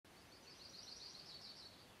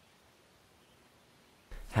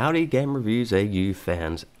Howdy GameReviewsAU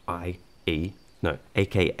fans, aka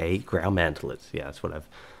Growmantlers. Yeah, that's what I've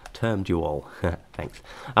termed you all. Thanks.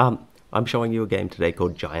 I'm showing you a game today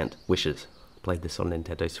called Giant Wishes. Played this on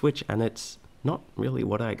Nintendo Switch and it's not really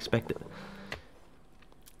what I expected.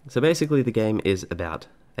 So basically the game is about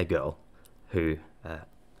a girl who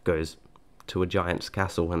goes to a giant's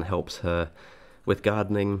castle and helps her with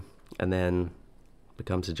gardening, and then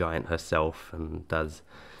becomes a giant herself and does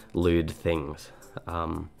lewd things.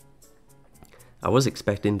 I was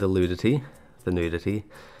expecting the nudity,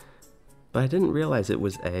 but I didn't realize it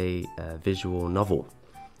was a visual novel.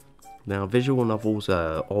 Now, visual novels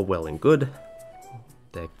are all well and good.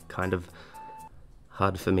 They're kind of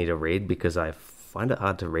hard for me to read because I find it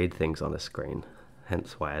hard to read things on a screen,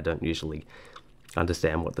 hence why I don't usually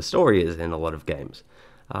understand what the story is in a lot of games.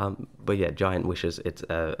 But yeah, Giant Wishes, it's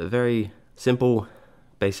a very simple,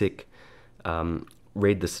 basic,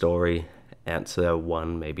 read the story, answer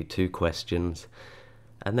one, maybe two questions,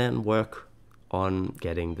 and then work on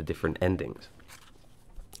getting the different endings.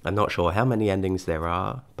 I'm not sure how many endings there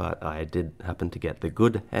are, but I did happen to get the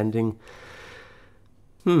good ending.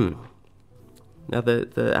 Now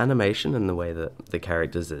the animation and the way that the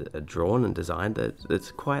characters are drawn and designed,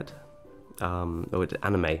 it's quite, it's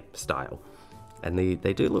anime style, and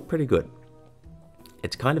they do look pretty good.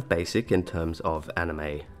 It's kind of basic in terms of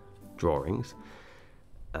anime drawings,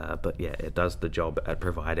 but yeah, it does the job at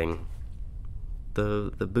providing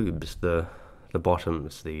the boobs, the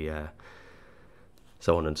bottoms, the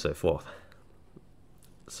so on and so forth.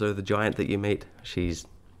 So the giant that you meet, she's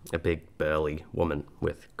a big burly woman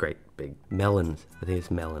with great big melons. There's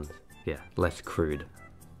melons. Yeah, less crude.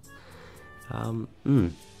 I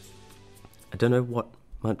don't know what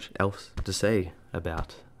much else to say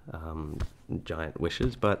about Giant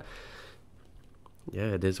Wishes, but yeah,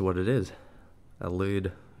 it is what it is. A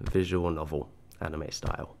lewd visual novel, anime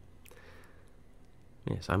style.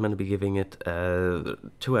 Yes, I'm going to be giving it 2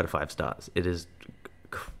 out of 5 stars. It is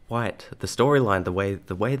quite the storyline,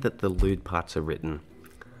 the way that the lewd parts are written.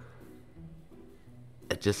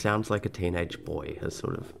 It just sounds like a teenage boy has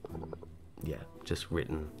sort of, yeah, just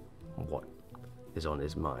written what is on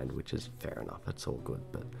his mind, which is fair enough. It's all good,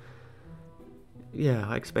 but yeah,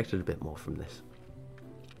 I expected a bit more from this.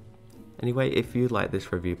 Anyway, if you like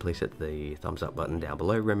this review, please hit the thumbs up button down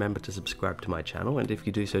below. Remember to subscribe to my channel, and if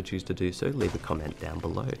you do so choose to do so, leave a comment down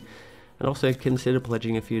below. And also consider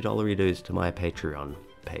pledging a few dollary-doos to my Patreon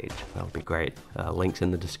page. That would be great. Links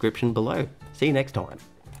in the description below. See you next time.